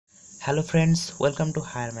Hello friends, welcome to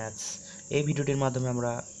higher maths. এই ভিডিওটির মাধ্যমে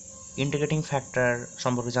আমরা ইন্টিগ্রেটিং ফ্যাক্টর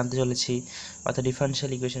সম্পর্কে জানতে চলেছি, অর্থাৎ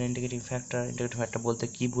ডিফারেনশিয়াল ইকুয়েশন ইন্টিগ্রেটিং ফ্যাক্টর বলতে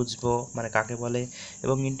কী বুঝবো, মানে কাকে বলে,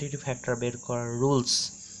 এবং ইন্টিগ্রেটিভ ফ্যাক্টর বের করার রুলস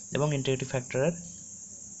এবং ইন্টিগ্রেটিভ ফ্যাক্টরের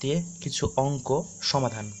দিয়ে কিছু অঙ্ক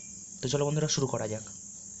সমাধান। তো চলো বন্ধুরা, শুরু করা যাক।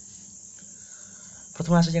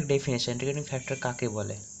 প্রথমে আসা যাক ডেফিনেশন, ইন্টিগ্রেটিং ফ্যাক্টর কাকে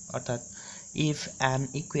বলে। অর্থাৎ if an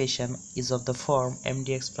equation is of the form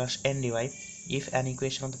mdx plus ndy, if an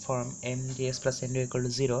equation of the form mdx plus ndy equal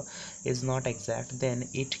to 0 is not exact, then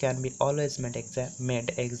it can be always made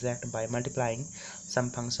exact by multiplying some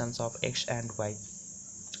functions of x and y.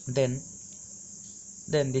 Then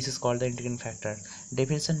this is called the integrating factor.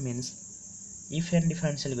 Definition means if an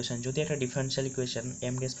differential equation, যদি একটা differential equation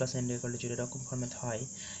mds plus ndy equal to 0 এরকম format হয়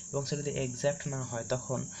এবং সেটা যদি exact না হয়,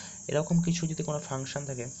 তখন এরকম কিছু যদি কোনো ফাংশন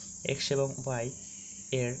থাকে x এবং y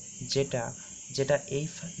এর, যেটা এই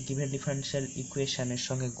গিভেন ডিফারেনশিয়াল ইকুয়েশনের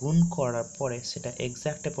সঙ্গে গুণ করার পরে সেটা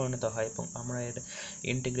এক্স্যাক্টে পরিণত হয় এবং আমরা এর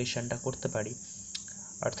ইন্টিগ্রেশনটা করতে পারি,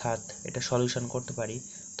 অর্থাৎ এটা সলিউশন করতে পারি,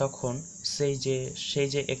 তখন সেই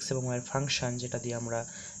যে এক্স এবং ওয়াইয়ের ফাংশন, যেটা দিয়ে আমরা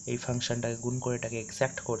এই ফাংশনটাকে গুণ করে এটাকে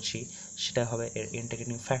এক্স্যাক্ট করছি, সেটা হবে এর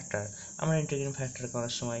ইন্টিগ্রেটিং ফ্যাক্টর। আমরা ইন্টিগ্রেটিং ফ্যাক্টর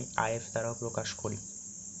করার সময় আইএফ দ্বারাও প্রকাশ করি।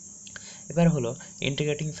 এবার হলো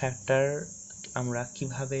ইন্টিগ্রেটিং ফ্যাক্টর আমরা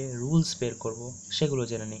কিভাবে রুলস বের করব সেগুলো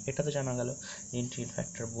জেনে নিই। এটা তো জানা গেল ইন্টিগ্রেটিং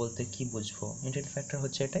ফ্যাক্টর বলতে কি বুঝবো। ইন্টিগ্রেটিং ফ্যাক্টর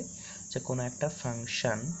হচ্ছে এটাই যে কোনো একটা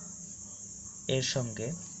ফাংশন এর সঙ্গে,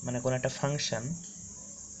 মানে কোনো একটা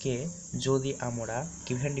ফাংশনকে যদি আমরা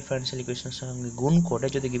গিভেন ডিফারেনশিয়াল ইকুয়েশনের সঙ্গে গুণ করে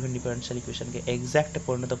যদি গিভেন ডিফারেনশিয়াল ইকুয়েশনকে এক্স্যাক্টে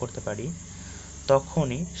পরিণত করতে পারি,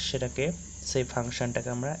 তখনই সেই ফাংশনটাকে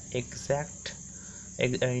আমরা এক্স্যাক্ট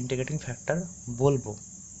ইন্টিগ্রেটিং ফ্যাক্টর বলবো।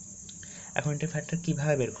 এখন ইন্টিগ্রেটিং ফ্যাক্টর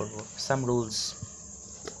কিভাবে বের করব, সাম rules.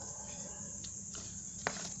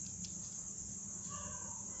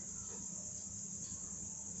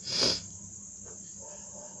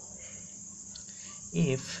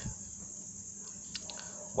 if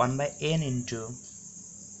 1 by n into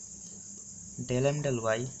del m del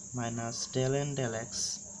y minus del n del x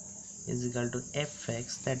is equal to fx,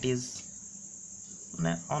 that is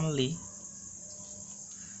only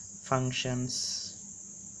functions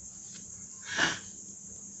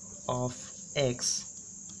of x,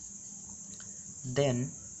 then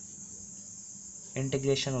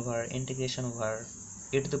integration over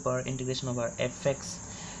e to the power integration over fx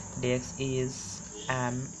dx is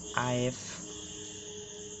an if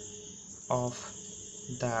of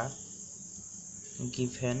the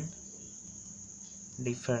given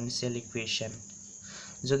differential equation।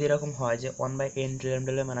 যদি এরকম হয় যে 1 by n del m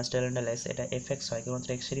del y minus del n del x এটা fx হয়, কেবলমাত্র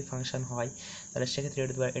x এরই function হয়, তাহলে সেক্ষেত্রে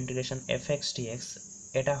ইন্টিগ্রেশন fx dx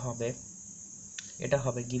এটা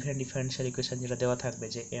হবে গিভেন ডিফারেনশিয়াল ইকুয়েশন যেটা দেওয়া থাকবে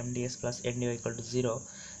যে mds plus ndy equal to 0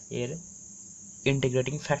 এর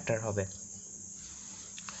ইন্টিগ্রেটিং ফ্যাক্টর হবে।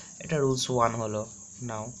 এটা রুলস 1 হলো।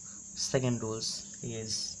 নাও second rules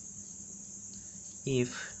is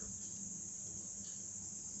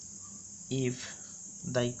if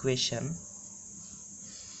the equation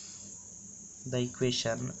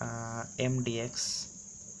mdx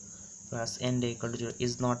plus ndy equal to 0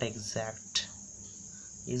 is not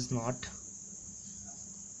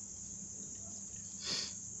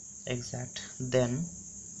exact, then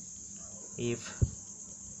if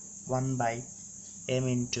 1 by m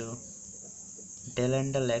into del n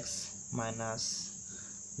del x minus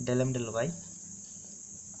del m del y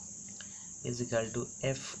is equal to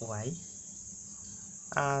fy,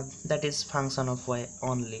 that is function of y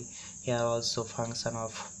only. Here also function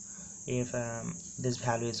of, if this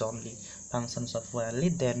value is only functions of y only,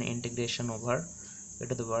 then integration over e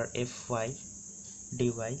to the power fy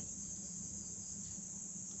dy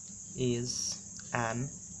is an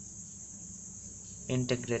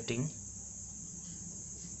integrating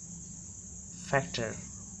factor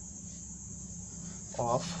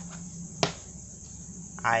of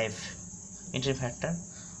if, integrating factor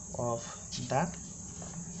of the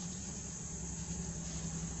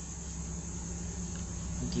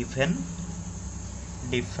given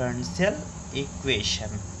differential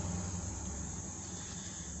equation.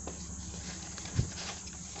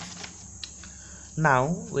 Now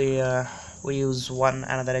we use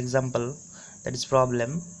another example, that is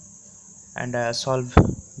problem, and solve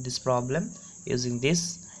this problem using this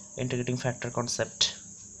integrating factor concept.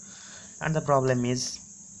 And the problem is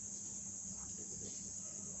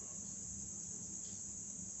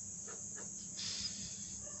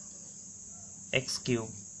x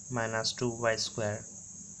cube minus 2y square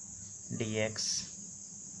dx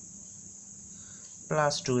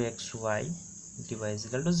plus 2xy dy is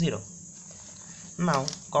equal to 0. Now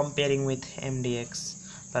comparing with mdx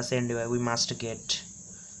plus ndy, we must get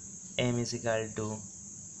m is equal to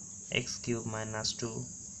x cube minus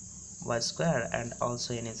 2y square and also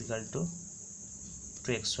n is equal to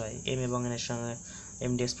 2xy. m এবং n এর সঙ্গে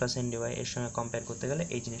mdx plus ndy এর সঙ্গে compare করতে গেলে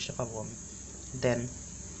এই জিনিসটা পাবো আমি। দেন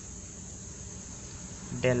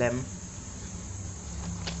del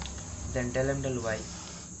m del y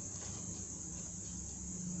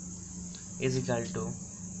is equal to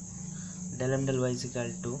del m del y is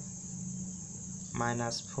equal to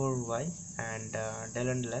minus 4y and del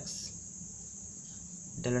n del x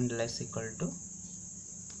equal to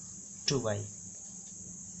 2y.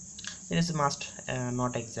 It is must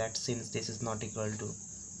not exact since this is not equal to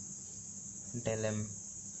del m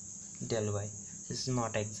del y. This is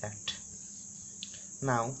not exact.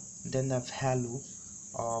 Now then the value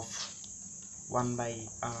of 1 by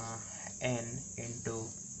n into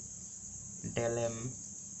del m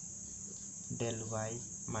del y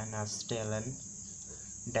minus del n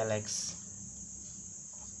del x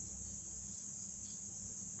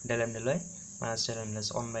del m del y minus del n plus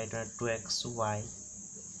 1 by 2xy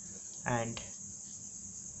and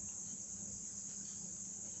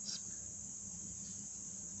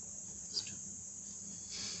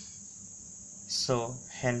so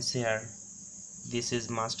hence here this is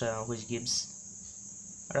master which gives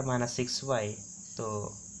minus 6y, so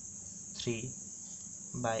 3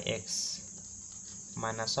 by x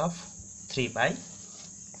minus of 3 by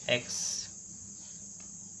x.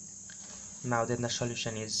 Now then the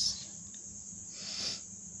solution is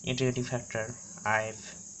integrating factor if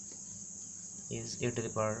is e to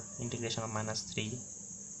the power integration of minus 3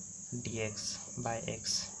 dx by x,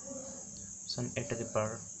 so e to the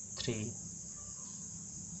power 3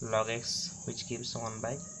 log x which gives 1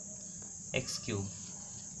 by x cube.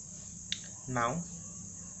 Now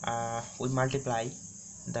we multiply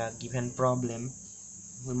the given problem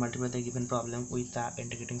with the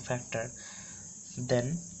integrating factor, then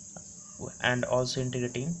and also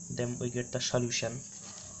integrating them we get the solution.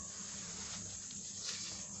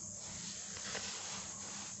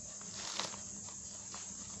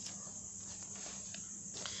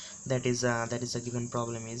 That is the given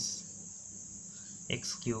problem is x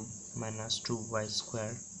cube minus 2y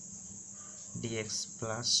square dx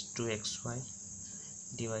plus 2xy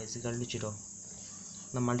dy is equal to 0.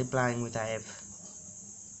 Now multiplying with if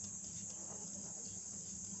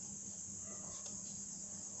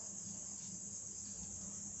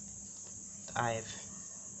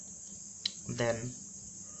then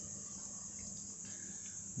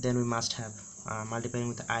we must have multiplying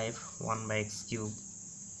with if 1 by x cube,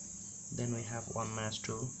 then we have 1 minus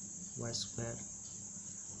 2y square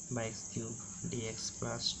by x cube dx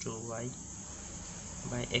plus 2y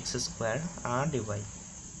by x square dy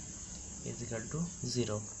is equal to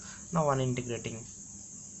 0. Now on integrating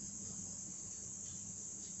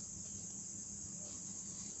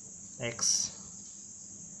x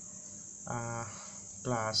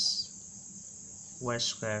plus y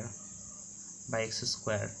square by x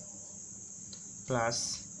square plus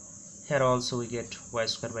here also we get y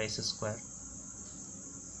square by x square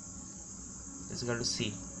is equal to c.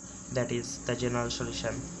 That is the general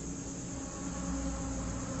solution.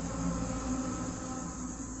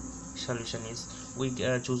 Solution is we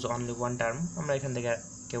choose only one term. আমরা এখান থেকে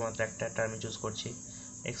কেবলমাত্র একটা term choose করছি,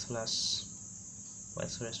 x plus y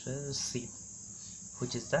square plus c,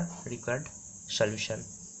 which is the required solution.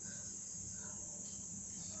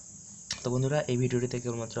 তো বন্ধুরা এই ভিডিওটিতে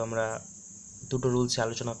কেবলমাত্র আমরা দুটো রুলস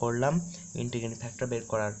আলোচনা করলাম ইন্টিগ্রেটিং ফ্যাক্টর বের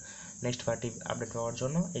করার। নেক্সট পার্টি আপডেট পাওয়ার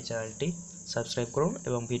জন্য এই চ্যানেলটি সাবস্ক্রাইব করুন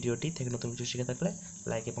এবং ভিডিওটি থেকে নতুন কিছু শিখে থাকলে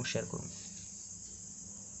লাইক এবং শেয়ার করুন।